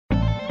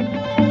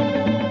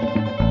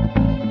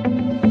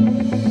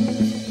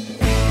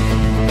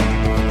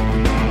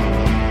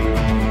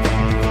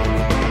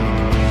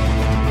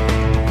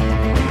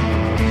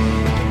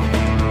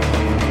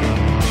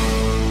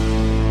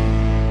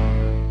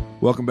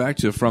Welcome back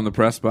to From the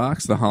Press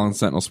Box, the Holland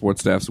Sentinel Sports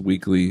Staff's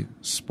weekly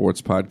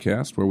sports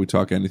podcast, where we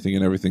talk anything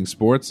and everything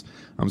sports.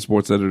 I'm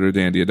sports editor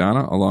Dan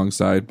Diadana,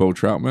 alongside Bo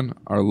Troutman,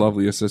 our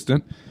lovely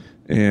assistant.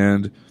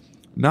 And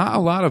not a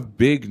lot of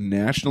big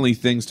nationally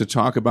things to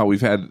talk about.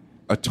 We've had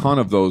a ton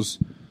of those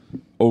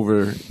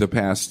over the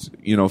past,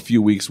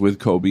 few weeks with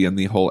Kobe and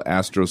the whole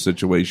Astro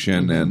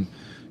situation and,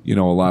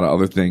 a lot of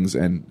other things.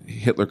 And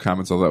Hitler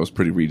comments, although that was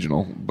pretty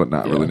regional, but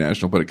not really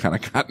national, but it kind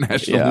of got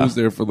national news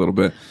there for a little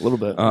bit.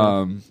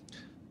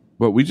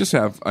 But we just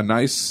have a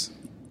nice,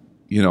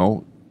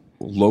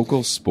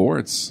 local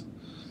sports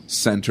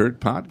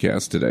centered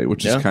podcast today,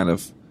 which is kind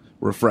of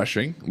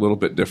refreshing, a little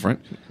bit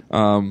different.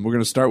 We're going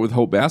to start with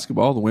Hope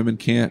basketball. The women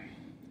can't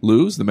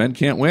lose, the men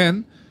can't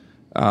win.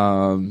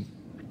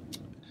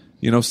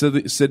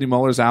 Sydney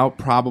Muller's out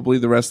probably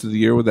the rest of the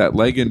year with that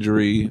leg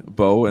injury,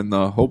 Bo, and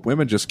the Hope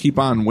women just keep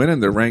on winning.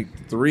 They're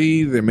ranked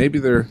 3.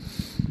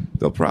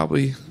 They'll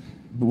probably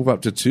move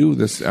up to 2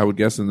 this, I would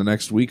guess, in the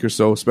next week or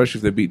so, especially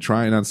if they beat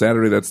Trine on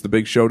Saturday. That's the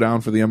big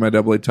showdown for the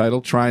MIAA title.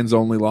 Trine's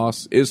only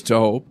loss is to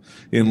Hope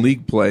in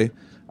league play.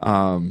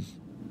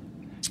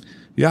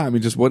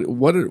 Just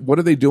what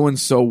are they doing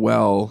so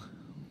well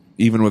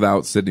even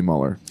without Sydney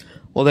Muller?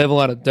 Well, they have a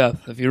lot of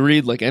depth. If you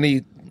read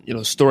any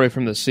story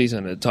from this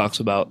season, it talks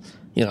about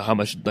how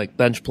much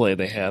bench play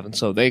they have, and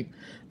so they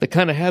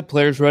kind of had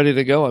players ready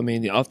to go. I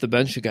mean, off the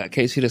bench, you got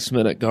Casey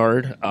DeSmith at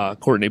guard,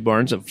 Courtney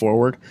Barnes at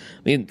forward. I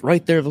mean,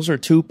 right there, those are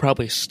 2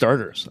 probably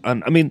starters.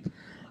 On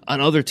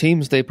other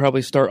teams, they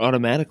probably start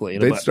automatically.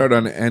 They'd start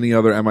on any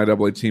other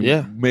MIAA team.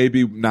 Yeah.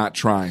 Maybe not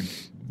Trine,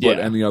 but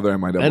any other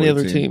MIAA team. Any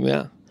other team,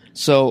 yeah.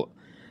 So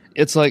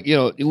it's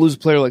you lose a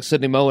player like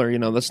Sydney Muller,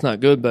 that's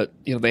not good, but,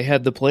 they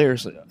had the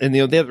players. And,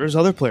 there's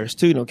other players,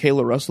 too.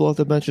 Kayla Russell off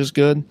the bench is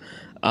good.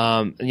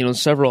 And,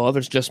 several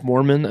others, Jess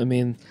Moorman. I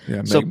mean,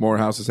 Meg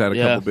Morehouse has had a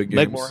couple big games.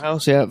 Meg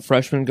Morehouse,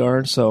 freshman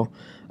guard. So,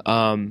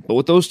 but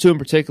with those 2 in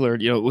particular,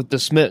 with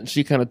DeSmith,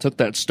 she kind of took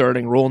that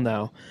starting role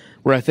now,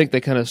 where I think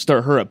they kind of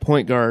start her at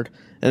point guard,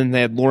 and then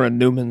they had Lauren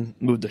Newman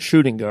move to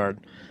shooting guard.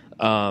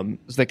 So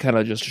they kind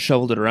of just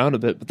shoveled it around a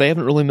bit, but they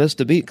haven't really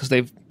missed a beat because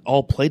they've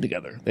all played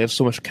together. They have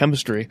so much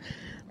chemistry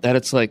that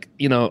it's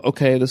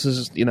okay, this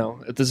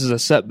is a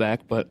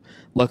setback, but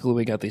luckily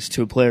we got these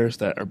 2 players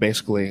that are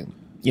basically,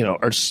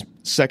 our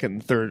second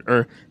and third,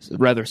 or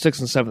rather 6th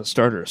and 7th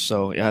starters.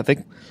 So I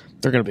think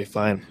they're going to be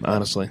fine,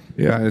 honestly.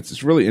 Yeah,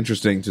 it's really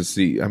interesting to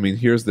see. I mean,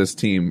 here's this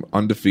team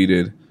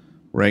undefeated,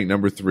 ranked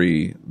number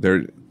 3.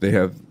 They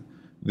have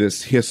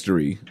this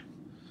history.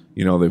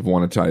 They've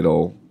won a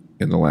title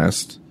in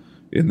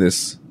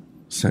this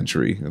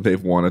century.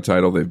 They've won a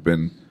title. They've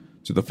been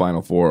to the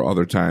Final Four.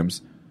 Other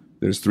times,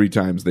 there's 3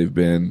 times they've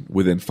been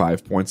within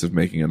 5 points of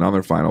making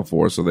another Final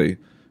Four. So a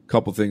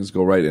couple things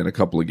go right in a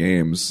couple of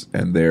games,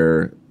 and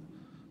they're,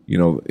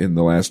 in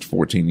the last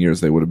 14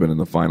 years, they would have been in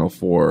the Final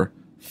Four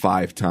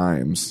 5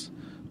 times,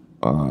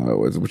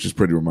 which is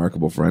pretty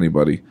remarkable for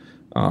anybody.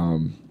 But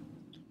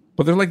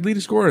they're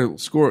leading scorer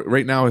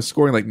right now is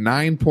scoring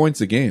 9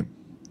 points a game.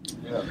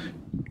 Yeah.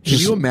 Can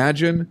you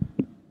imagine?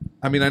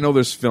 I mean, I know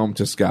there's film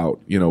to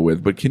scout,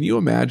 but can you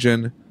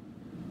imagine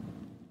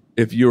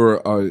if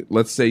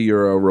let's say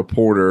you're a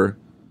reporter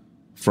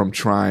from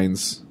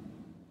Trine's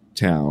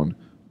town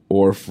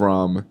or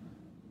from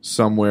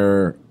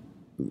somewhere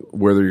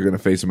where you're going to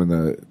face them in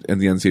the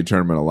NCAA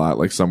tournament a lot,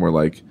 like somewhere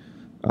like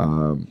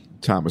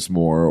Thomas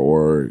More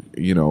or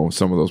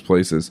some of those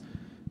places,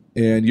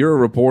 and you're a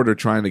reporter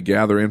trying to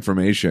gather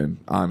information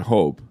on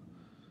Hope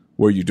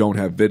where you don't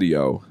have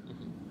video,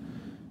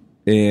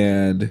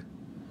 and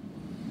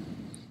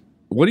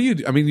what do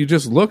you? I mean, you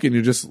just look and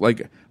you're just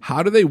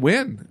how do they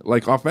win?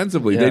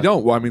 Offensively, they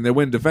don't. Well, I mean, they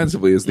win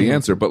defensively is the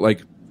answer,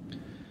 but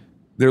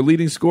their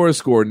leading scorers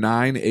score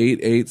 9, 8,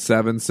 8,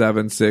 7,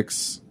 7,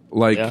 6,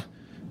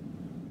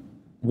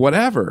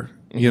 whatever.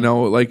 I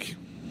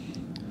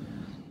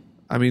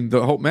mean,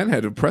 the Hope men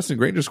had Preston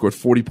Granger scored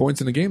 40 points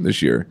in a game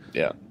this year.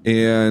 Yeah,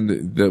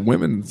 and the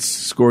women's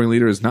scoring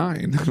leader is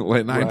 9,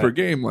 9 per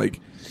game.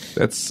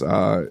 That's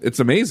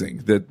it's amazing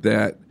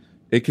that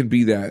it can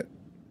be that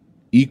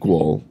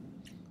equal,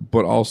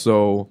 but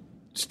also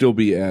still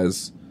be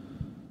as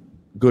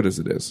good as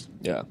it is.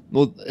 Yeah.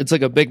 Well, it's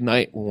a big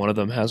night when one of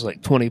them has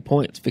 20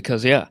 points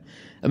because, I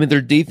mean,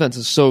 their defense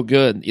is so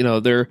good.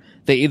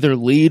 They either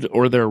lead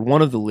or they're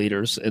one of the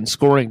leaders in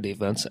scoring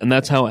defense, and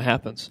that's how it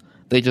happens.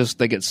 They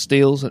get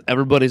steals and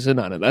everybody's in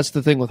on it. That's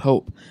the thing with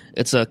Hope.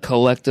 It's a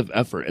collective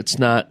effort. It's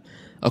not,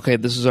 okay,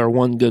 this is our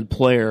one good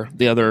player,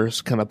 the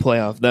others kind of play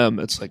off them.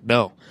 It's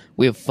no,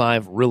 we have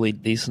 5 really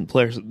decent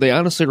players. They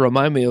honestly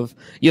remind me of,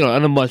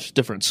 on a much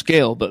different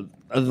scale, but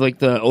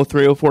the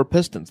 03-04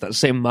 Pistons, that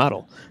same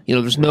model.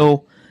 There's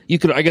no,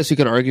 I guess you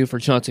could argue for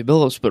Chauncey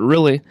Billups, but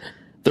really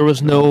there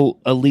was no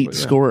elite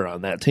scorer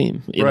on that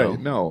team. You know?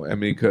 No, I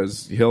mean,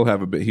 because he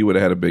would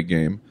have had a big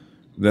game.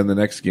 Then the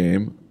next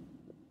game,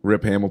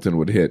 Rip Hamilton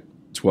would hit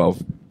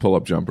 12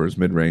 pull-up jumpers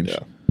mid-range.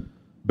 Yeah.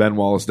 Ben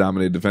Wallace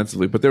dominated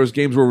defensively, but there was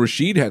games where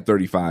Rashid had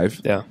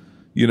 35. Yeah.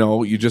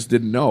 You just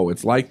didn't know.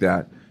 It's like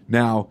that.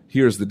 Now,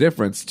 here's the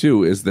difference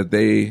too: is that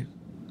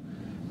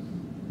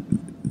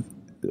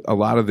a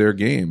lot of their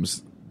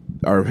games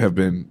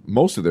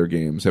most of their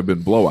games have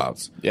been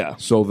blowouts. Yeah.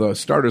 So the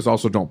starters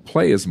also don't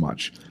play as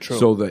much. True.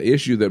 So the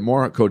issue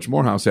that Coach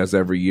Morehouse has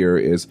every year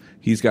is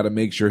he's got to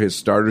make sure his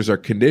starters are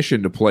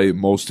conditioned to play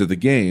most of the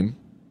game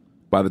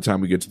by the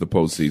time we get to the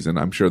postseason.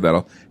 I'm sure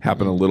that'll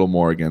happen a little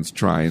more against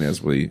Trine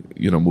as we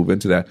move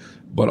into that.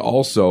 But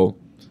also,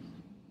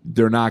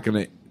 there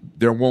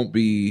won't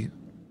be.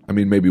 I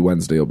mean, maybe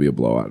Wednesday will be a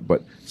blowout,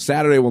 but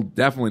Saturday will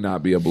definitely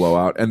not be a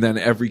blowout. And then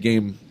every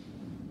game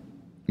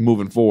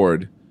moving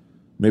forward.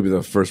 Maybe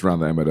the first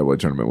round of the MIAA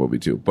tournament will be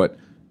too, but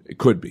it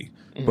could be.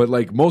 But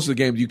like most of the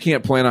games, you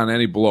can't plan on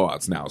any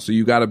blowouts now. So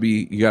you got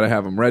to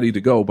have them ready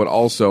to go. But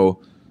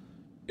also,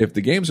 if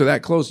the games are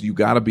that close, you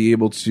got to be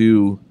able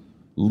to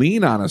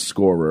lean on a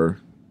scorer.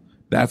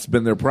 That's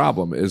been their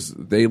problem. Is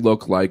they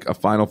look like a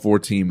Final Four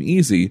team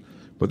easy,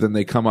 but then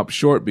they come up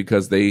short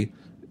because they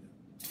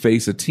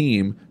face a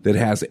team that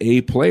has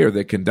a player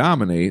that can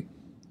dominate.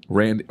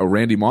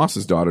 Randy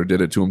Moss's daughter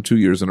did it to him 2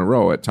 years in a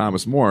row at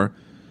Thomas More,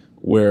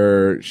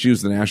 where she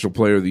was the National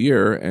Player of the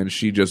Year, and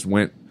she just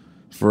went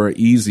for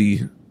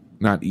an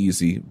not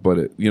easy,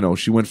 but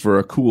she went for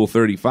a cool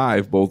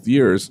 35 both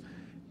years,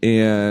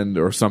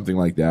 or something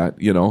like that,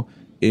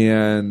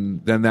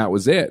 and then that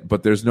was it.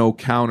 But there's no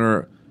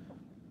counter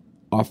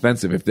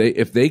offensive.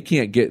 If they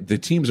can't get, the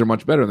teams are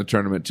much better in the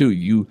tournament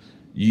too.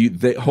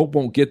 Hope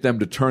won't get them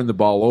to turn the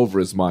ball over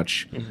as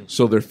much,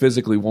 so there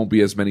physically won't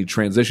be as many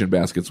transition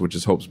baskets, which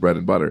is Hope's bread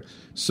and butter.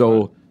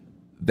 So.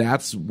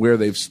 That's where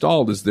they've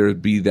stalled, is there'd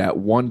be that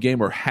one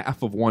game or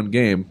half of one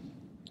game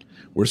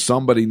where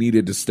somebody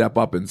needed to step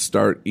up and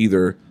start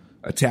either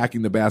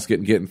attacking the basket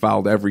and getting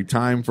fouled every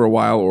time for a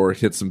while or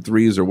hit some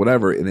threes or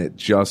whatever, and it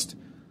just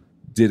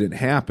didn't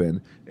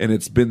happen. And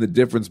it's been the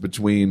difference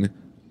between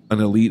an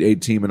Elite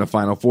 8 team and a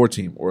Final Four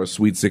team, or a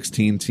Sweet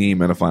 16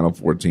 team and a Final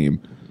Four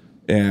team.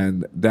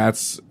 And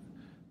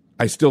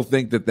I still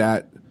think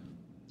that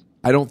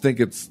I don't think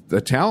it's a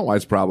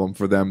talent-wise problem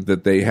for them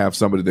that they have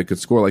somebody that could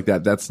score like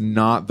that. That's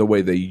not the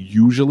way they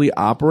usually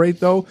operate,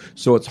 though.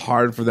 So it's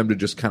hard for them to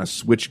just kind of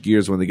switch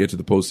gears when they get to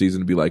the postseason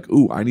and be like,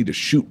 "Ooh, I need to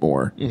shoot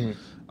more,"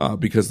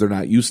 because they're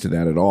not used to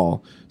that at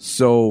all.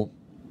 So,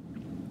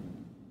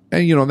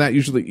 and that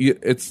usually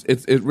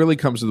it really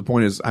comes to the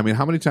point is, I mean,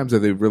 how many times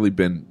have they really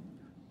been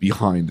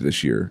behind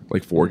this year?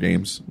 Like 4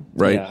 games,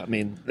 right? Yeah, I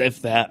mean,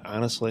 if that,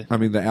 honestly. I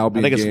mean, the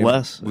Albion I think it's game,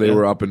 less. They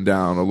were up and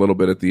down a little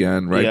bit at the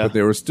end, right? Yeah. But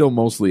they were still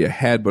mostly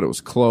ahead, but it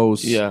was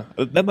close. Yeah,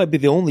 that might be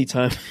the only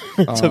time,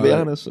 to be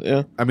honest.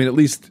 Yeah. I mean, at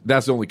least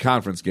that's the only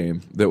conference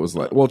game that was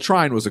like. Well,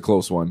 Trine was a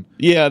close one.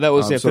 Yeah, that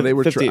was So they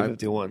were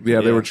 50-51.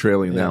 Yeah, they were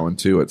trailing that one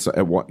too.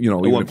 At one, even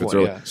At one if it's point,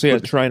 early. yeah. So yeah,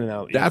 But trying it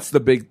out. Yeah.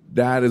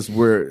 that is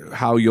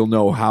how you'll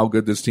know how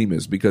good this team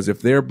is, because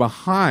if they're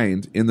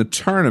behind in the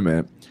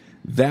tournament,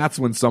 that's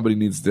when somebody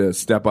needs to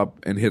step up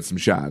and hit some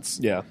shots.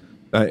 Yeah.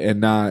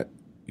 And not,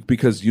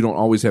 because you don't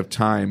always have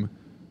time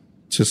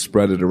to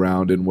spread it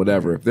around and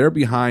whatever. If they're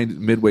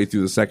behind midway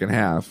through the second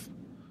half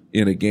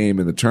in a game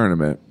in the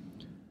tournament,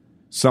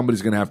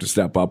 somebody's going to have to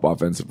step up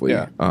offensively.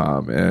 Yeah.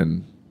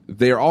 And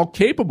they are all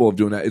capable of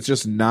doing that. It's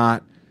just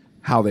not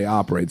how they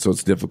operate, so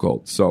it's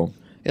difficult. So.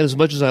 And as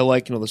much as I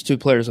like, those 2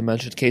 players I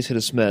mentioned, Casey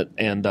DeSmit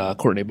and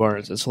Courtney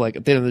Barnes, it's like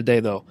at the end of the day,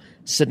 though,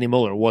 Sydney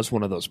Muller was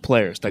one of those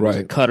players that was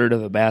a cutter to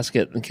the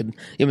basket and can.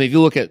 I mean, if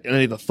you look at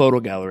any of the photo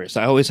galleries,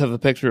 I always have a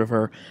picture of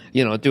her,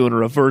 doing a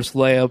reverse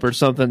layup or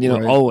something,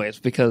 always,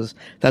 because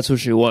that's who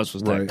she was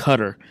that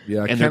cutter.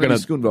 Yeah, and Kennedy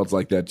Schoonveld's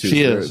like that too.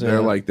 She is.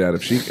 They're like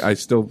that. I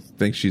still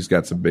think she's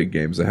got some big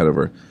games ahead of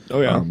her.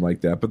 Oh yeah,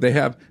 like that. But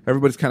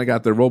everybody's kind of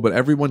got their role. But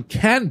everyone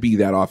can be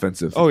that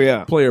offensive.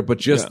 Player.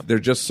 But they're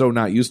just so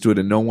not used to it,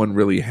 and no one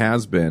really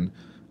has been.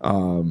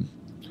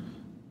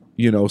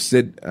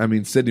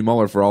 Sydney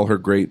Muller, for all her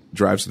great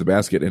drives to the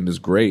basket and is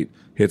great,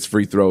 hits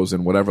free throws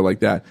and whatever like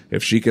that.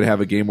 If she could have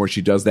a game where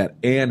she does that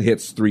and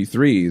hits 3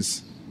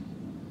 threes,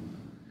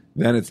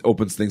 then it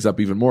opens things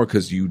up even more,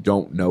 because you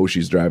don't know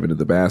she's driving to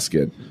the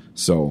basket.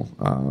 So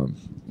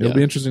it'll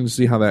be interesting to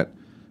see how that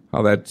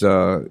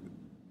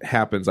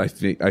happens. I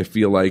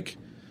feel like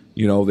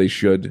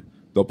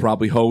they'll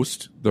probably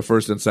host the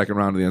first and second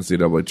round of the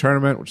NCAA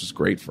tournament, which is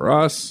great for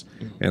us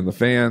and the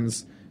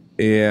fans.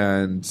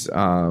 And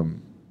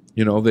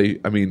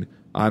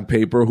on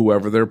paper,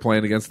 whoever they're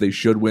playing against, they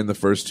should win the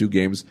first 2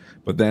 games.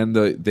 But then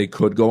they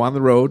could go on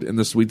the road in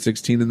the Sweet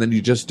 16, and then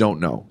you just don't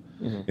know.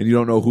 And you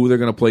don't know who they're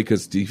going to play,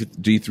 because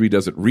D3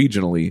 does it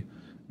regionally,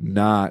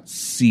 not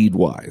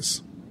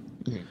seed-wise.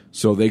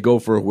 So they go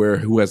for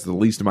who has the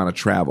least amount of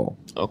travel.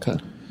 Okay.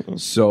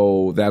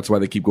 So that's why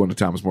they keep going to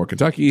Thomas More,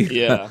 Kentucky.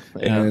 Yeah.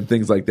 And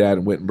things like that,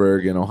 and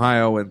Wittenberg in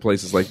Ohio and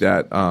places like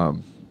that.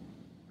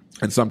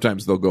 And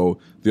sometimes they'll go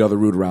the other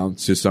route around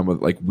to some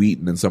of like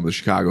Wheaton and some of the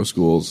Chicago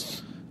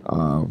schools,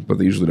 but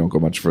they usually don't go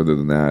much further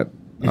than that.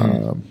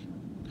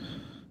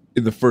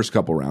 In the first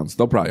couple rounds,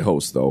 they'll probably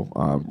host though.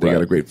 They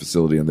got a great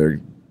facility and they're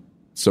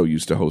so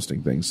used to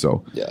hosting things.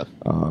 So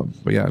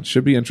but yeah, it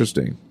should be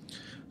interesting.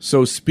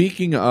 So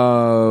speaking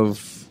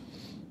of,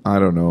 I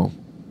don't know,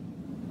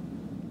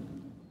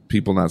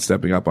 people not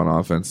stepping up on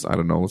offense. I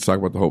don't know. Let's talk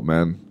about the Hope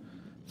men.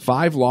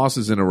 5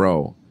 losses in a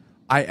row.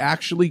 I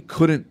actually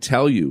couldn't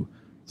tell you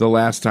the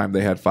last time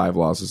they had 5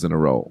 losses in a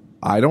row.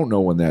 I don't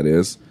know when that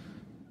is.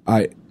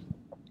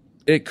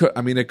 It could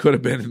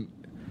have been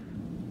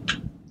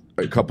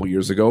a couple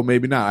years ago,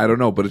 maybe not. I don't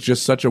know, but it's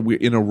just such a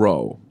in a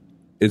row.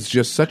 It's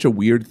just such a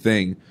weird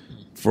thing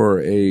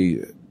for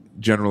a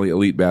generally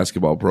elite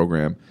basketball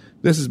program.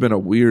 This has been a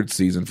weird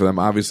season for them.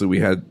 Obviously,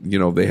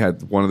 they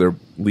had one of their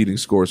leading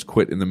scorers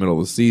quit in the middle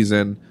of the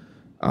season,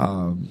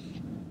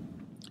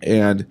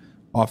 and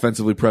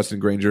offensively, Preston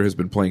Granger has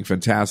been playing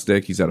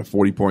fantastic. He's had a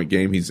 40-point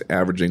game. He's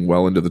averaging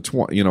well into the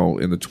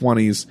in the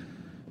 20s,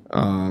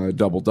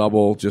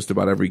 double-double just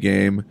about every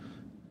game.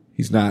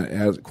 He's not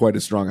quite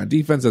as strong on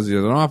defense as he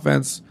is on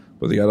offense,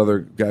 but they got other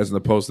guys in the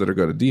post that are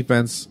good at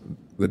defense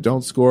that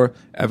don't score.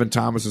 Evan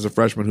Thomas is a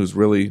freshman who's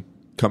really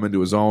come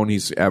into his own.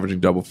 He's averaging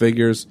double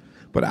figures.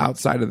 But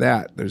outside of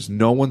that, there's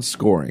no one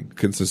scoring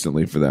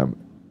consistently for them,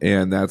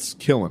 and that's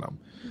killing them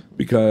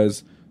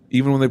because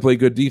even when they play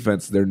good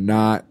defense, they're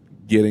not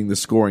getting the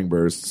scoring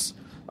bursts,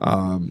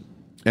 and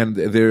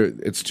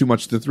it's too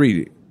much to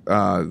 3.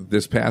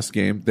 This past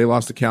game, they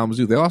lost to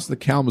Kalamazoo. They lost to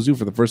Kalamazoo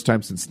for the first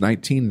time since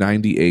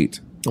 1998.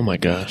 Oh my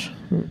gosh!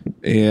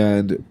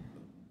 And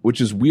which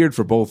is weird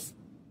for both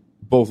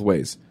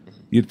ways.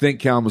 You'd think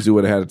Kalamazoo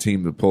would have had a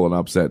team to pull an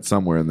upset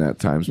somewhere in that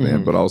time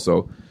span, but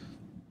also,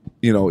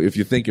 if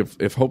you think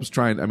if Hope's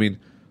trying,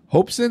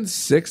 Hope's in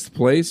 6th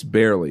place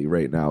barely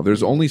right now.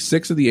 There's only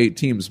 6 of the 8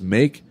 teams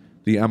make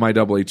the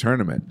MIAA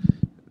tournament.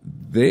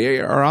 They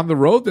are on the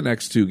road the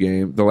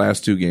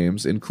last 2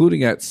 games,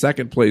 including at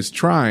 2nd place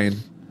Trine.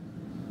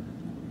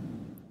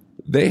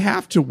 They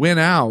have to win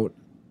out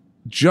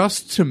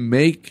just to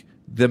make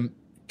the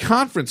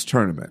conference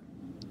tournament.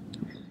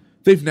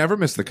 They've never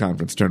missed the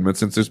conference tournament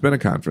since there's been a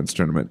conference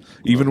tournament.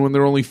 Even when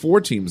there are only 4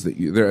 teams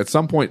there at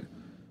some point,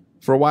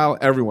 for a while,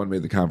 everyone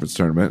made the conference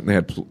tournament, and they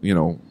had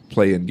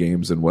play-in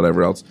games and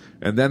whatever else.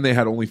 And then they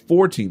had only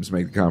 4 teams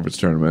make the conference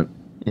tournament,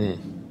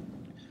 and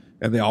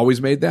they always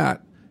made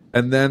that.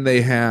 And then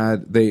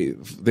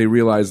they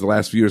realized the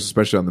last few years,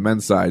 especially on the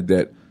men's side,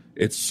 that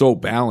it's so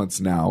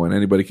balanced now, and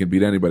anybody can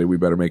beat anybody. We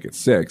better make it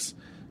 6.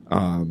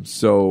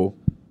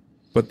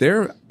 But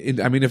there's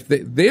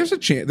a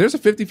chance, there's a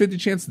 50-50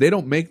 chance they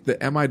don't make the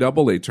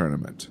MIAA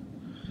tournament,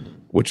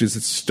 which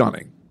is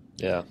stunning.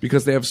 Yeah,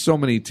 because they have so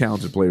many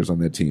talented players on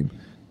that team,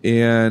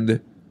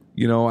 and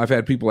I've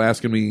had people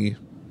asking me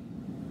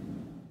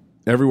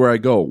everywhere I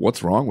go,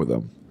 "What's wrong with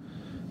them?"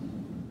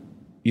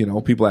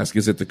 People ask,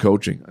 "Is it the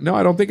coaching?" No,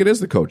 I don't think it is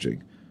the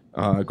coaching.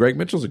 Greg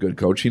Mitchell's a good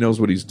coach. He knows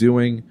what he's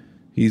doing.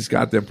 He's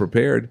got them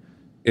prepared.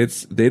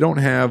 They don't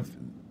have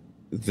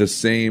the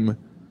same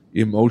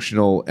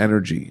emotional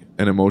energy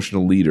and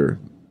emotional leader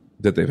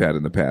that they've had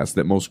in the past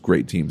that most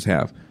great teams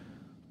have.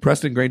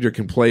 Preston Granger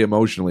can play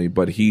emotionally,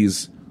 but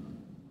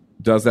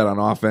does that on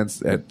offense.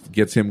 That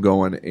gets him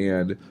going,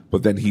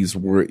 but then he's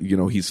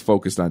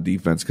focused on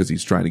defense because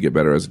he's trying to get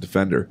better as a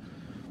defender.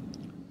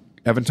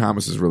 Evan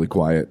Thomas is really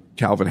quiet.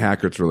 Calvin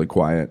Hackert's really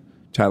quiet.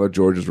 Tyler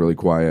George is really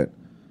quiet.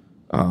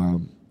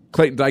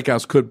 Clayton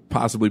Dykehouse could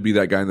possibly be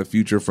that guy in the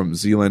future from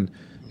Zeeland.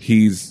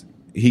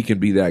 He can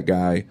be that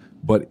guy,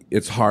 but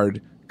it's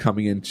hard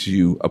coming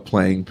into a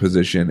playing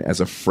position as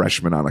a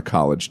freshman on a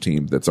college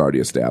team that's already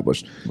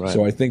established. Right.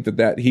 So I think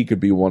that he could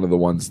be one of the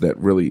ones that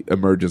really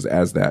emerges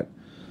as that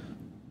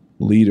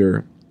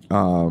leader.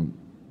 But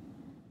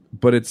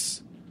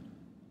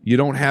you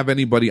don't have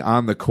anybody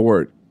on the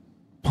court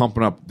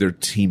pumping up their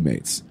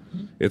teammates.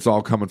 It's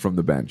all coming from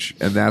the bench,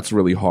 and that's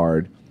really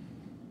hard.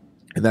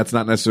 And that's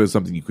not necessarily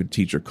something you could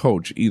teach or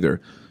coach either.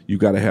 You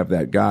got to have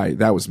that guy.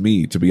 That was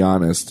me, to be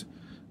honest,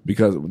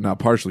 not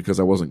partially because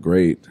I wasn't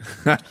great,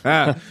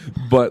 but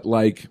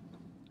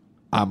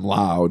I'm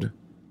loud,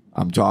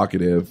 I'm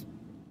talkative,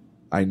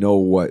 I know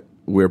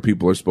where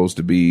people are supposed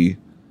to be.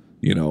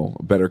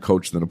 A better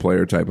coach than a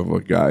player type of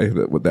a guy.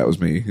 That was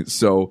me.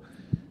 So,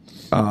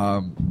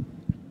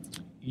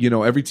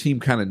 every team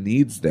kind of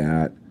needs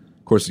that.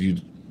 Of course, you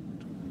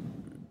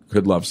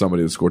could love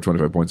somebody to score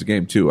 25 points a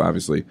game too,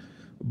 obviously.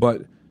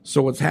 But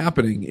so what's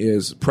happening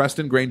is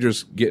Preston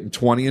Granger's getting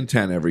 20 and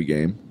 10 every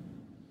game.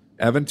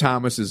 Evan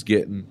Thomas is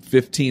getting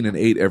 15 and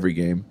 8 every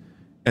game.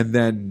 And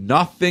then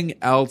nothing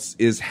else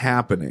is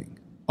happening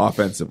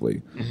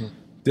offensively. Mm-hmm.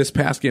 This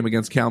past game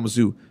against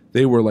Kalamazoo,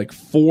 they were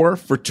 4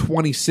 for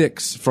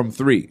 26 from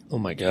 3. Oh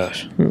my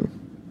gosh.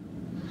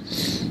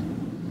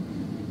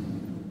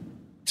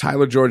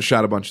 Tyler George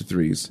shot a bunch of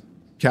threes.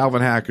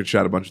 Calvin Hackert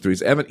shot a bunch of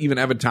threes. Even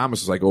Evan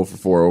Thomas was 0 for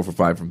 4, 0 for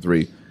 5 from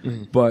 3.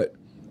 Mm-hmm. But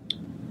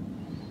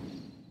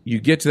you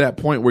get to that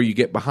point where you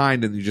get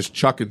behind and you're just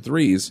chucking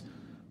threes.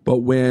 But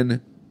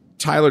when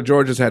Tyler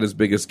George has had his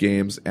biggest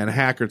games and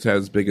Hackert's had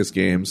his biggest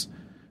games,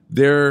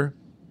 they're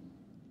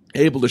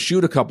able to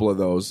shoot a couple of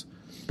those,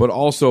 but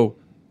also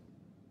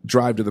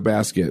drive to the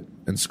basket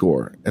and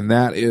score. And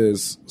that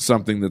is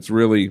something that's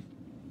really,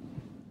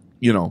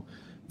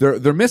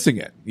 they're missing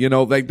it.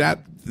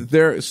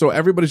 So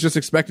everybody's just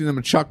expecting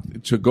them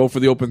to go for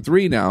the open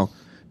 3 now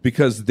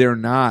because they're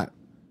not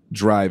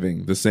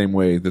driving the same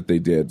way that they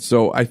did.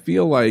 So I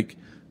feel like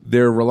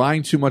They're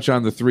relying too much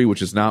on the three,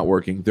 which is not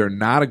working. They're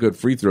not a good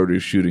free throw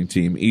shooting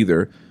team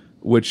either,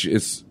 which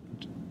is,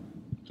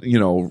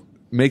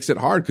 makes it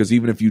hard because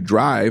even if you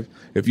drive,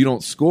 if you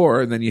don't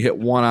score and then you hit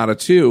 1 out of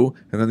 2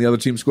 and then the other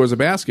team scores a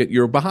basket,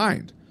 you're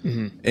behind.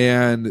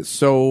 And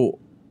so,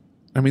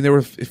 they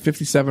were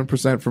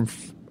 57% from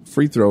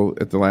free throw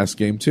at the last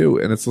game too.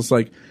 And it's just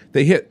like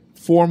they hit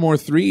 4 more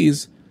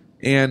threes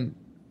and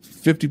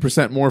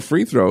 50% more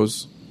free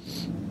throws.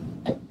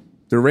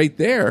 They're right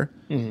there.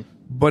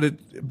 But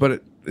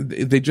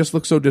they just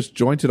look so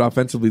disjointed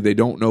offensively. They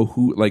don't know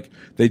who,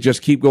 they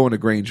just keep going to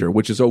Granger,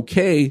 which is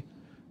okay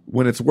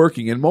when it's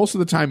working. And most of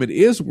the time it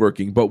is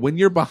working. But when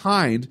you're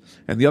behind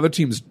and the other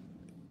team's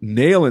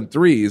nailing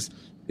threes,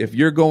 if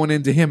you're going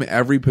into him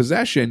every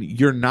possession,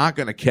 you're not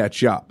going to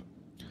catch up.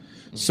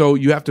 So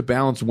you have to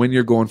balance when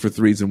you're going for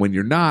threes and when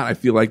you're not. I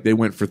feel like they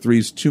went for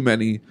threes too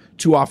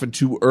often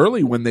too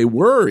early when they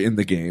were in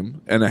the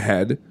game and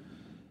ahead,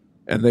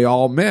 and they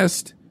all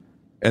missed.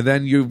 And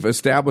then you've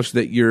established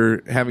that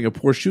you're having a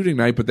poor shooting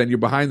night, but then you're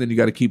behind, then you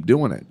got to keep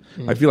doing it.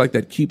 I feel like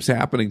that keeps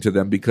happening to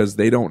them because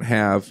they don't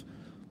have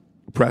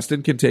 –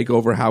 Preston can take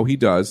over how he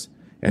does,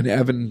 and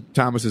Evan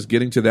Thomas is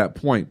getting to that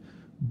point.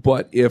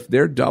 But if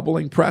they're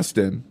doubling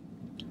Preston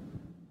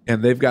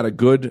and they've got a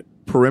good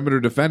perimeter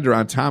defender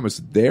on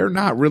Thomas, they're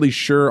not really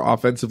sure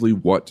offensively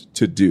what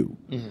to do.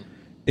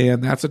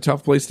 And that's a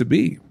tough place to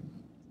be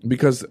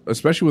because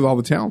especially with all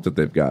the talent that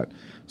they've got.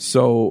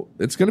 So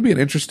it's going to be an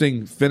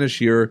interesting finish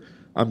here.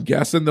 I'm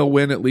guessing they'll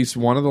win at least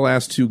one of the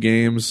last 2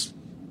 games,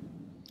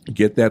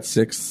 get that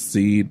 6th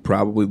seed,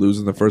 probably lose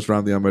in the first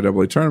round of the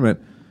NCAA tournament.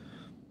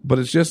 But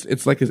it's just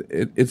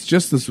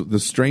the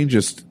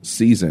strangest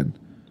season.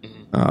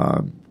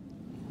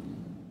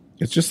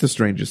 It's just the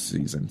strangest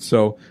season.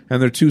 So,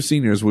 and they're 2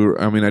 seniors.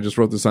 I just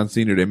wrote this on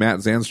senior day. Matt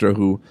Zanstra,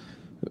 who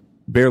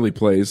barely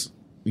plays,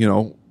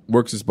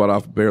 works his butt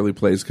off, barely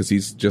plays because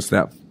he's just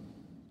that.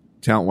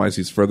 Talent-wise,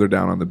 he's further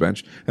down on the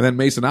bench. And then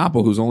Mason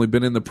Apple, who's only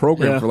been in the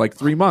program for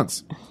 3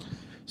 months.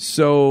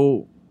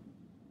 So,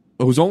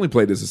 who's only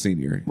played as a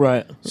senior.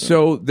 Right.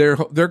 So, their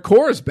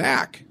core is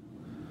back,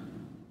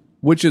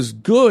 which is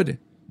good,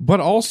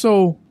 but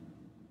also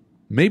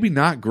maybe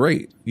not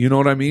great. You know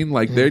what I mean?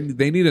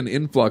 They need an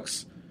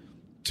influx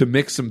to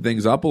mix some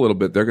things up a little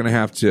bit. They're going to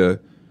have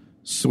to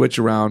switch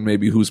around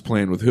maybe who's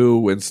playing with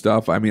who and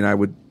stuff.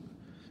 Whatever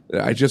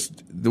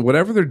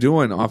they're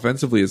doing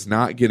offensively is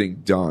not getting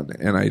done,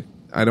 and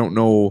I don't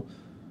know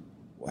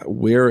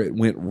where it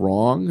went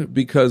wrong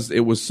because it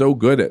was so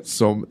good at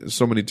so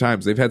many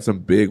times. They've had some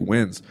big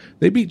wins.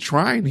 They beat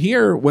Trine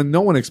here when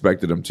no one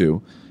expected them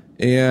to,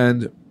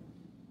 and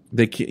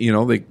the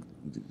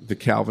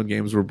Calvin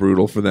games were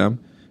brutal for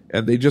them,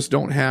 and they just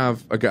don't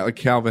have a guy like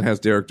Calvin has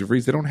Derek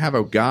DeVries. They don't have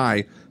a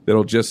guy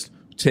that'll just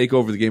take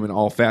over the game in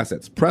all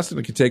facets.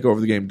 Preston can take over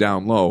the game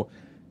down low.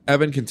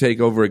 Evan can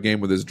take over a game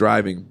with his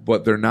driving,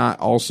 but they're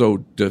not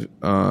also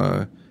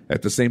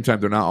at the same time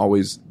they're not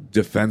always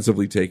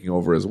defensively taking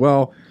over as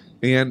well.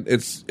 And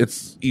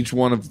it's each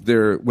one of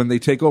their when they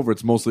take over,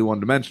 it's mostly one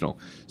dimensional.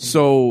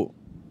 So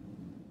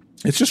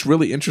it's just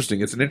really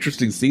interesting. It's an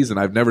interesting season.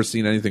 I've never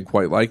seen anything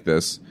quite like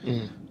this,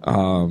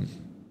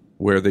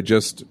 where they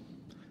just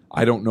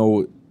I don't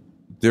know.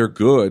 They're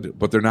good,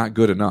 but they're not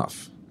good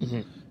enough,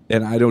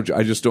 and I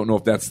just don't know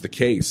if that's the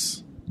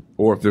case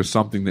or if there's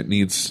something that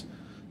needs.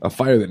 A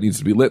fire that needs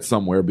to be lit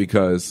somewhere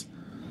because,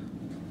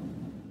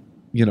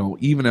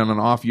 even on an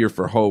off year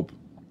for Hope,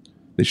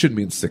 they shouldn't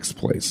be in 6th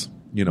place.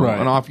 Right.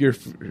 An off year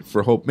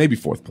for Hope, maybe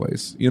 4th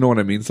place. You know what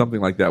I mean?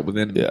 Something like that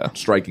within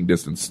striking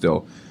distance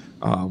still.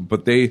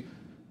 But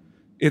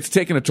it's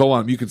taken a toll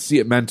on them. You can see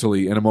it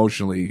mentally and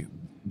emotionally.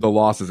 The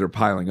losses are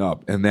piling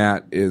up, and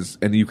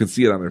you can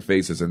see it on their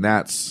faces, and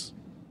that's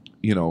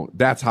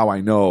how I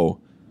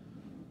know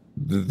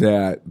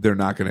that they're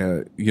not going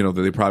to,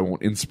 that they probably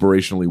won't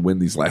inspirationally win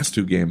these last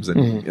 2 games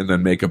and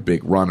then make a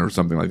big run or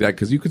something like that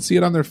because you can see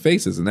it on their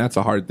faces, and that's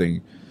a hard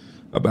thing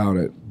about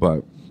it.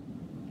 But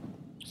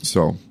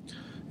so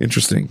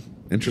interesting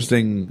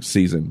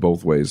season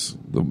both ways.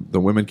 The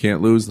women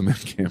can't lose, the men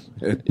can't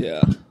win.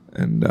 Yeah.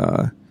 And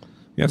so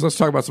let's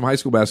talk about some high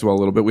school basketball a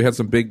little bit. We had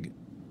some big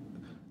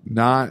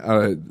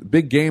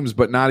games,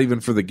 but not even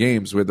for the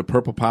games. We had the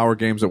Purple Power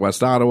games at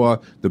West Ottawa,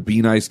 the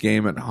Be Nice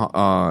game at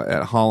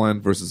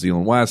Holland versus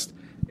Zeeland West,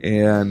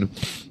 and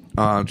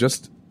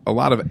just a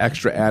lot of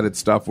extra added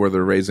stuff where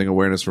they're raising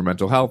awareness for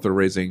mental health. They're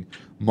raising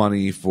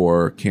money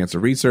for cancer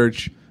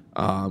research.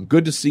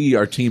 Good to see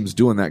our teams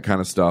doing that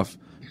kind of stuff,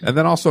 and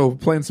then also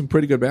playing some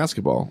pretty good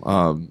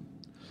basketball.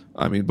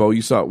 Bo,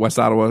 you saw West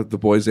Ottawa, the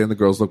boys and the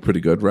girls look pretty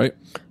good, right?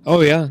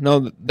 Oh, yeah.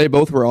 No, they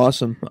both were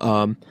awesome.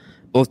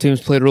 Both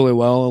teams played really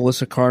well.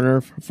 Alyssa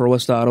Carter for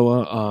West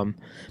Ottawa.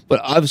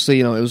 But obviously,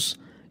 it was,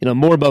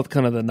 more about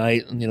kind of the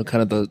night and,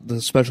 kind of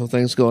the special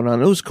things going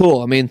on. It was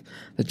cool. The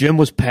gym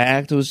was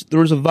packed. There was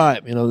a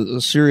vibe,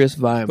 a serious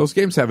vibe. Those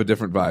games have a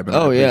different vibe, and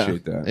I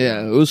appreciate that.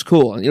 Yeah, it was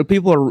cool. And,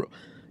 people are,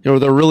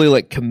 they're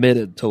really,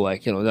 committed to,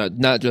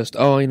 not just,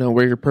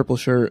 wear your purple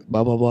shirt,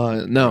 blah, blah,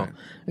 blah. No, right.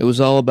 It was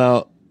all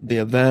about the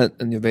event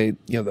and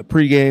the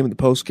pregame and the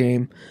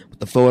postgame.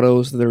 the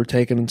photos that they were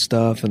taking and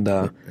stuff. And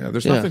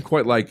there's nothing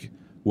quite like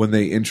when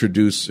they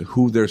introduce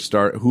who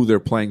they're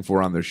playing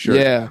for on their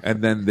shirt,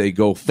 and then they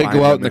go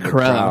out in the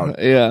crowd.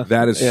 Yeah,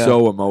 that is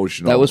so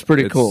emotional. That was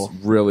pretty cool.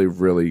 Really,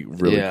 really,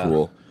 really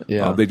cool.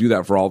 Yeah, they do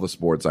that for all the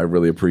sports. I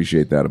really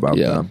appreciate that about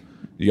them.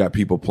 You got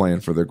people playing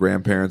for their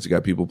grandparents. You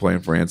got people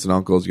playing for aunts and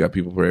uncles. You got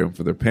people playing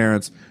for their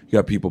parents. You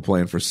got people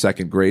playing for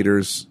second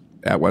graders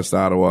at West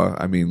Ottawa.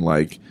 I mean,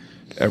 like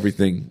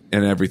everything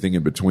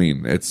in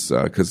between. It's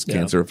because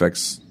cancer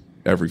affects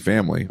every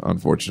family,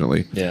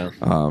 unfortunately. Yeah.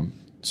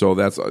 So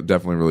that's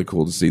definitely really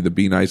cool to see. The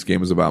Be Nice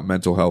game is about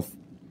mental health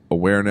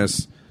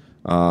awareness.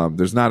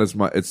 There's not as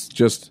much. It's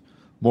just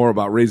more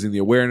about raising the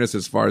awareness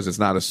as far as it's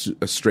not a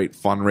straight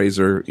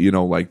fundraiser,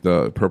 like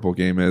the Purple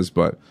game is.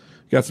 But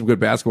got some good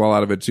basketball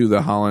out of it too.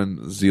 The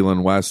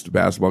Holland-Zeeland West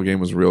basketball game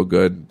was real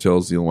good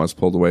until Zeeland West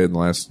pulled away in the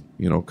last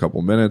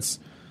couple minutes.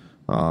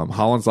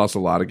 Holland's lost a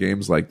lot of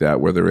games like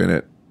that where they're in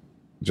it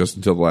just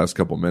until the last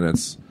couple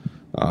minutes.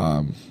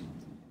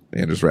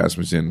 Anders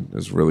Rasmussen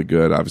is really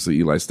good. Obviously,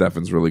 Eli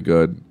Steffen's really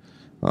good.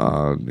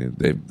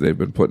 They've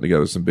been putting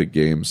together some big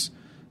games.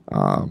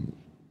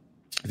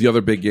 The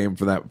other big game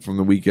from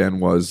the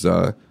weekend was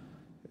the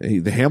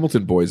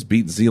Hamilton boys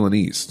beat Zeeland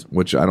East,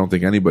 which I don't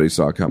think anybody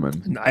saw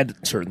coming. I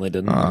certainly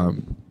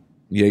didn't.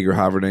 Jaeger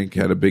Haverdink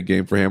had a big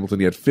game for Hamilton.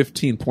 He had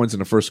 15 points in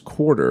the first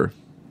quarter.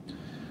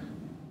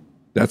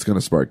 That's going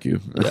to spark you.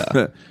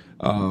 Yeah.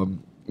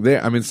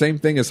 Same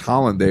thing as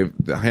Holland.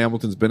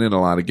 Hamilton's been in a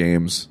lot of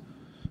games.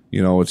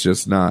 It's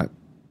just not.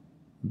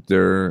 They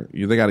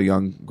got a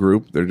young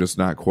group. They're just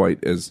not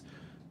quite as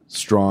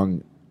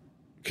strong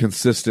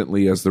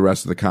consistently as the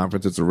rest of the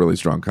conference. It's a really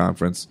strong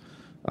conference.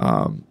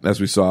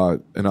 As we saw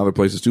in other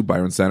places too,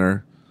 Byron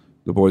Center,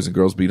 the boys and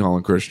girls beat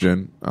Holland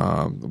Christian.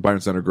 The Byron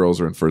Center girls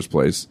are in first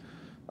place.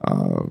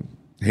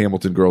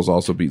 Hamilton girls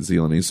also beat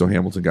Zeeland East, so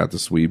Hamilton got the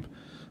sweep.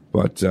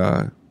 But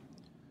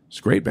it's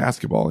great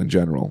basketball in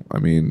general. I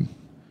mean,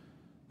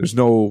 there's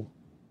no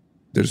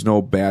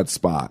bad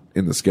spot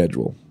in the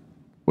schedule,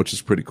 which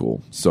is pretty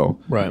cool. So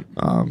right.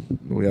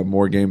 We have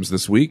more games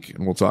this week,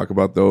 and we'll talk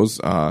about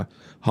those.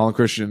 Holland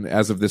Christian,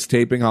 as of this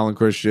taping, Holland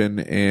Christian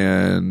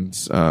and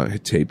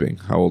taping.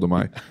 How old am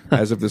I?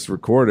 As of this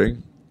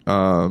recording,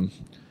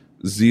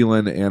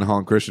 Zeeland and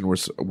Holland Christian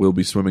will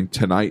be swimming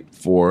tonight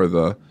for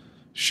the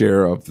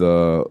share of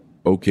the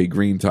OK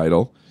Green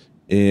title,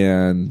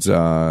 and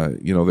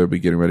they'll be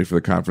getting ready for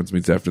the conference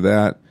meets after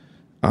that.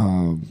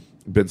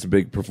 Been some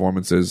big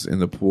performances in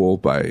the pool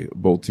by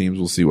both teams.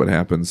 We'll see what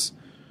happens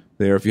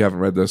there. If you haven't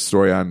read the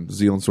story on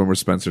Zeeland swimmer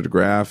Spencer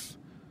DeGraff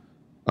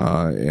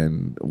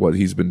and what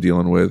he's been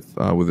dealing with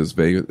his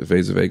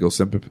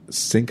vasovagal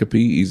syncope,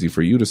 easy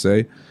for you to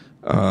say,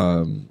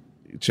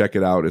 check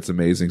it out. It's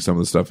amazing some of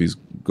the stuff he's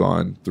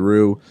gone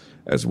through,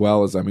 as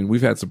well as,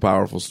 we've had some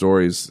powerful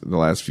stories in the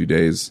last few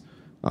days.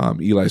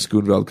 Eli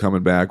Schoonveld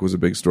coming back was a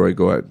big story.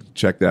 Go ahead,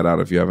 check that out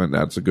if you haven't.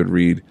 That's a good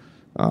read.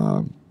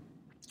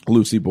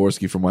 Lucy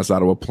Borski from West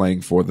Ottawa playing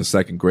for the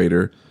second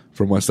grader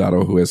from West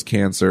Ottawa who has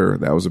cancer.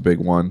 That was a big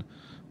one.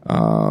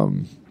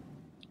 And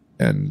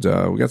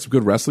we got some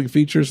good wrestling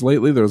features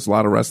lately. There's a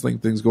lot of wrestling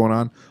things going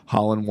on.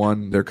 Holland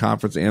won their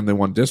conference and they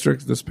won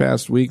district this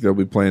past week. They'll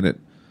be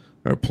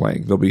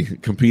they'll be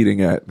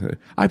competing at,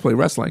 I play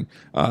wrestling.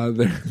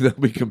 They'll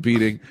be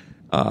competing.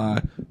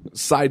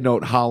 Side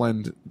note,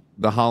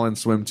 the Holland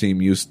swim team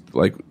used,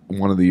 like,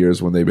 one of the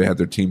years when they had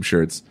their team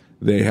shirts,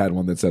 they had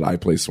one that said "I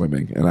play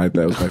swimming," and that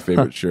was my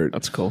favorite shirt.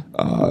 That's cool.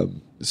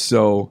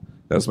 So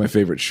that was my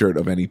favorite shirt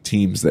of any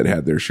teams that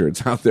had their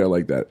shirts out there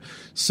like that.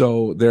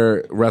 So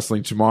they're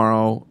wrestling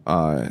tomorrow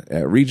at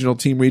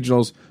team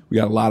regionals. We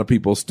got a lot of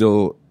people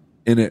still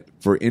in it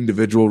for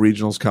individual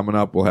regionals coming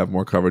up. We'll have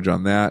more coverage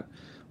on that.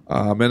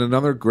 And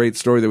another great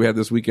story that we had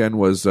this weekend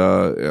was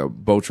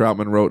Bo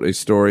Troutman wrote a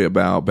story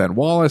about Ben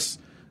Wallace.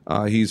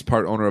 He's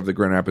part owner of the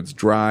Grand Rapids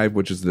Drive,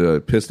 which is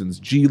the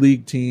Pistons G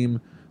League team.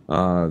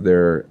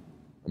 They're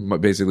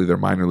basically their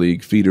minor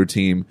league feeder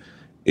team,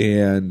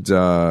 and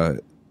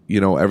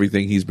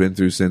everything he's been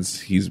through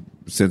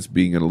since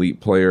being an elite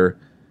player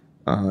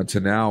to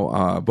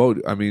now. Bo,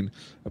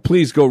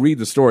 please go read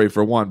the story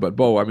for one. But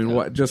Bo,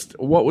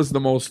 what was the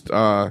most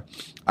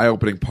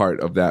eye-opening part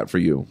of that for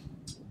you?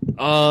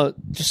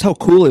 Just how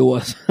cool he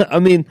was.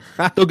 Don't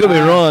get me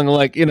wrong.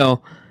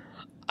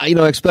 I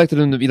expected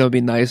him to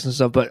be nice and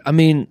stuff, but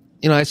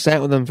I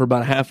sat with him for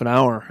about half an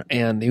hour,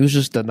 and he was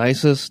just the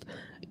nicest,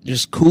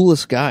 just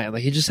coolest guy.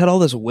 Like, he just had all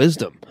this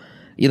wisdom.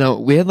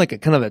 We had like a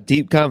kind of a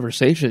deep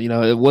conversation.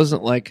 It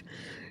wasn't like,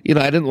 I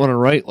didn't want to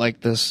write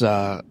like this,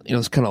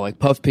 it's kind of like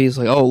puff piece,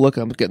 like, oh, look,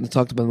 I'm getting to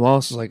talk to Ben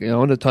Wallace. It's like, I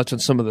wanted to touch on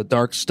some of the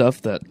dark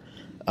stuff that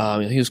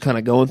he was kind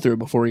of going through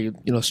before he,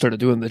 started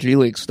doing the G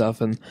League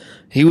stuff, and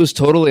he was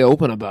totally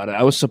open about it.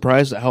 I was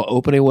surprised at how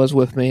open he was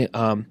with me.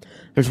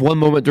 There's one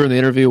moment during the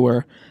interview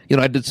where,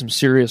 I did some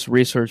serious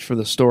research for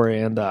the story,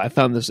 and I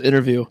found this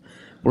interview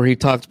where he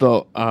talked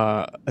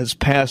about his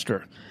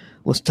pastor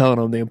was telling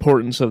him the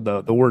importance of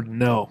the word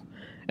no.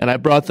 And I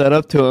brought that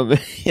up to him,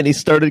 and he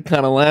started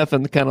kind of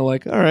laughing, kind of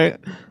like, all right,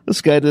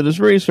 this guy did his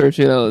research,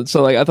 And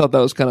so, I thought that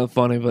was kind of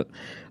funny. But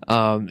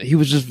He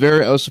was just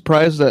I was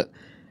surprised at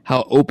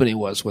how open he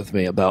was with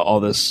me about all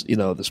this,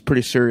 this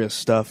pretty serious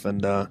stuff.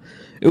 And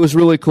it was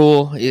really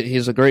cool.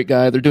 He's a great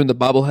guy. They're doing the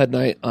bobblehead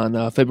night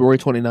on February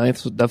 29th.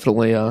 So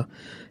definitely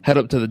head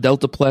up to the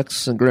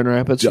Deltaplex in Grand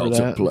Rapids for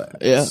that. Deltaplex.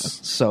 Yeah.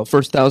 So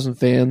first 1,000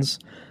 fans.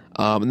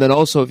 And then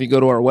also, if you go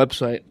to our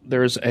website,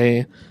 there's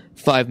a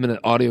 5-minute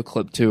audio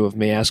clip too of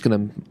me asking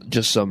him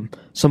just some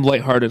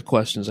lighthearted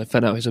questions. I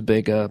found out he's a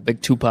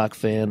big Tupac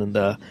fan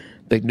and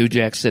big New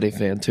Jack City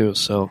fan too.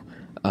 So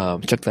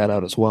check that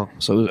out as well.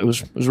 So it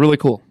was really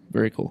cool,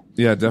 very cool.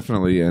 Yeah,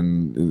 definitely.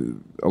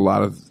 And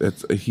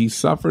he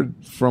suffered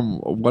from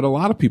what a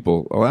lot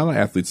of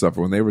athletes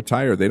suffer when they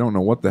retire. They don't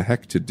know what the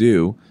heck to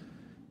do,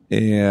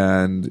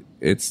 and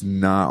it's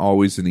not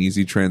always an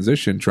easy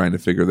transition trying to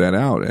figure that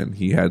out. And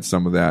he had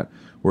some of that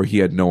where he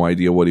had no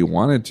idea what he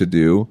wanted to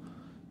do.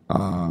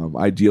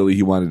 Ideally,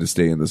 he wanted to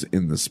stay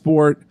in the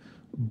sport,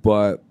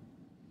 but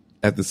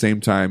at the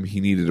same time, he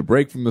needed a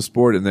break from the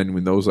sport. And then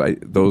when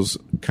those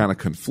kind of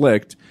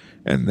conflict,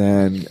 and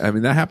then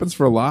that happens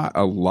for a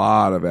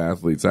lot of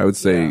athletes. I would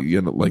say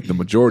like the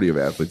majority of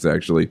athletes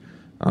actually.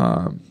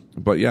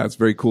 But yeah, it's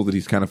very cool that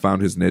he's kind of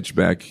found his niche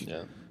back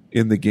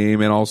in the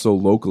game, and also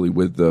locally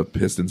with the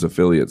Pistons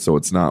affiliate. So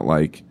it's not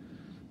like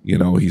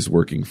he's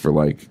working for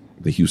like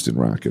the Houston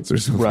Rockets or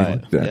something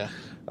like that. Yeah.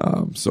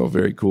 So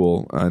very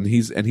cool, and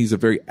he's a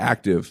very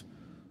active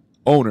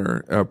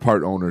owner,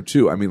 part owner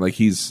too.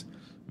 He's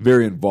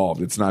very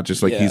involved. It's not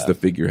just like he's the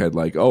figurehead.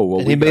 Like, oh well,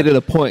 and he made it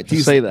a point to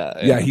say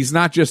that. Yeah, he's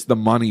not just the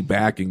money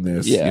backing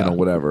this.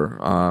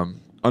 Whatever.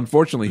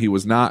 Unfortunately, he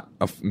was not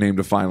named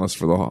a finalist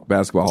for the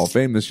Basketball Hall of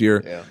Fame this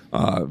year.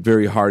 Yeah.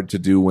 Very hard to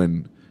do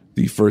when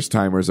the first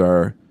timers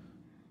are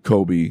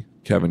Kobe,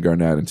 Kevin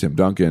Garnett, and Tim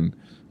Duncan.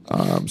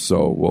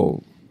 So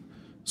we'll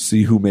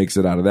see who makes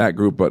it out of that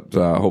group, but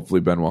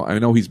hopefully Ben will. I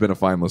know he's been a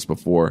finalist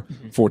before,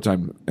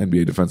 4-time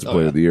NBA Defensive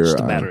Player of the Year. Just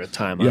a matter of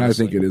time. Yeah,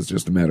 honestly. I think it is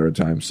just a matter of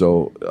time.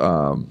 So,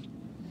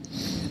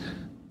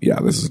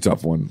 this is a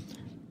tough one.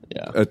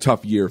 Yeah, a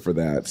tough year for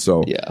that.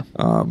 So,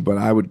 but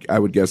I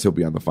would guess he'll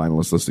be on the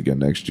finalist list again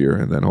next year,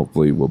 and then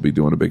hopefully we'll be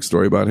doing a big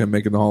story about him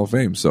making the Hall of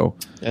Fame. So,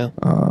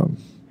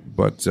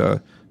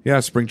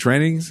 spring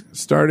training's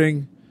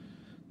starting.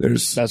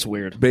 That's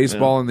weird.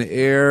 Baseball in the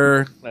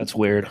air. That's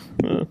weird.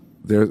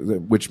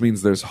 Which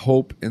means there's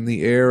hope in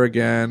the air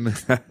again.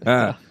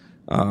 I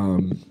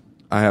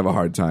have a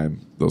hard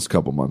time those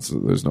couple months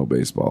that there's no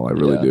baseball. I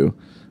really do.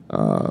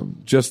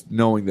 Just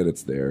knowing that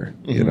it's there,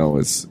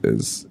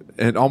 is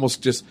and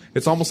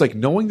it's almost like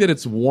knowing that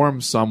it's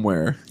warm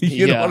somewhere.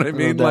 You know what I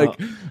mean? No like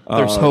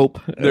there's hope.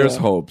 There's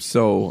hope.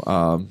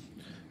 So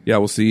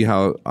we'll see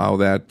how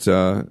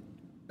that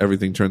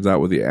everything turns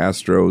out with the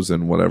Astros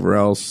and whatever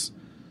else.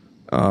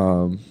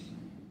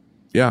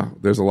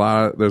 There's a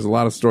lot of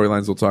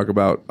storylines we'll talk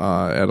about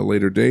at a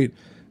later date,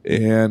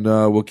 and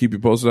we'll keep you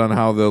posted on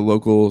how the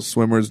local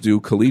swimmers do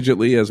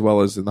collegiately as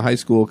well as in the high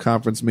school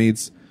conference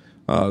meets.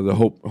 The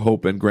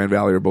Hope and Grand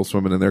Valley are both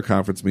swimming in their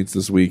conference meets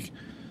this week,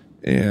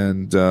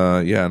 and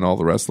and all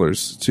the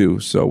wrestlers too.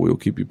 So we'll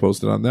keep you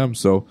posted on them.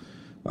 So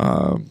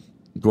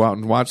go out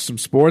and watch some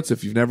sports.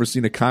 If you've never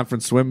seen a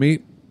conference swim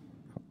meet,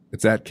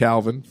 it's at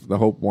Calvin, the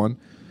Hope one.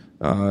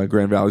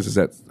 Grand Valley's is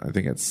at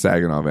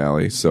Saginaw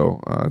Valley, so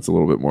it's a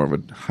little bit more of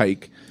a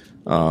hike.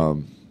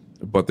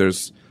 But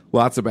there's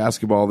lots of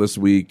basketball this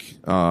week.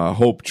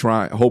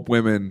 Hope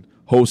women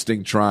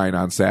hosting Trine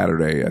on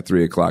Saturday at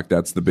 3:00.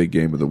 That's the big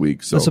game of the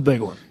week. So that's a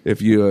big one.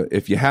 If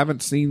you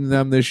haven't seen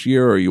them this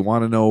year, or you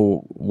want to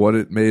know what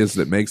it is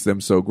that makes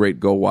them so great,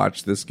 go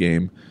watch this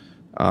game.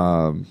 We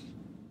got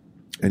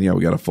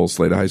a full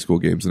slate of high school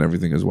games and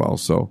everything as well.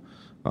 So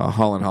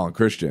Holland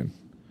Christian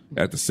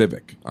at the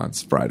Civic on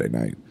Friday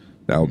night.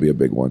 That will be a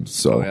big one.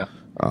 So,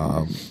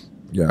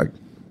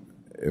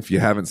 if you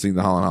haven't seen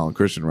the Holland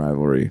Christian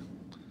rivalry,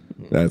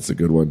 that's a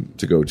good one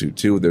to go to,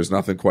 too. There's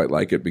nothing quite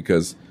like it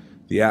because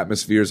the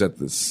atmospheres at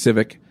the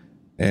Civic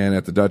and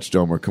at the Dutch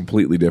Dome are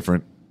completely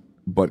different,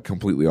 but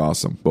completely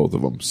awesome, both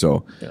of them.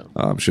 So,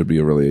 should be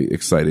a really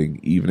exciting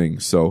evening.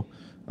 So,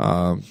 go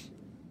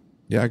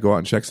out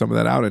and check some of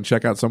that out and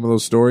check out some of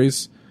those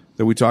stories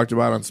that we talked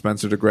about on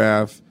Spencer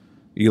DeGraff,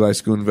 Eli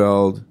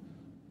Schoonveld,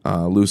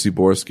 Lucy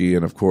Borski,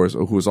 and of course,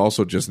 who was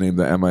also just named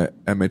the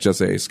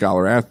MHSA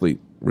Scholar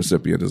Athlete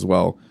recipient as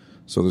well.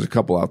 So there's a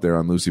couple out there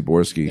on Lucy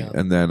Borski.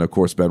 And then, of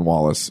course, Ben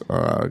Wallace.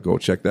 Go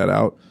check that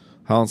out.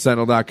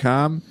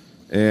 HollandSentinel.com.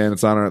 And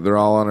they're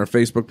all on our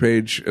Facebook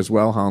page as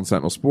well, Holland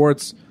Sentinel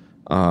Sports.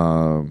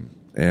 I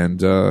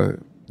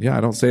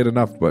don't say it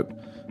enough, but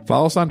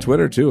follow us on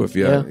Twitter too, if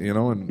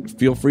and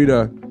feel free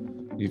to,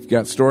 if you've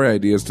got story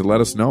ideas, to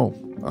let us know.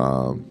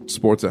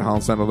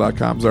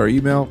 sports@hollandsentinel.com is our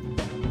email.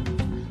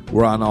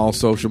 We're on all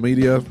social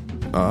media.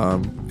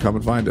 Come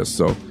and find us.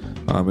 So,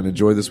 and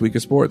enjoy this week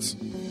of sports.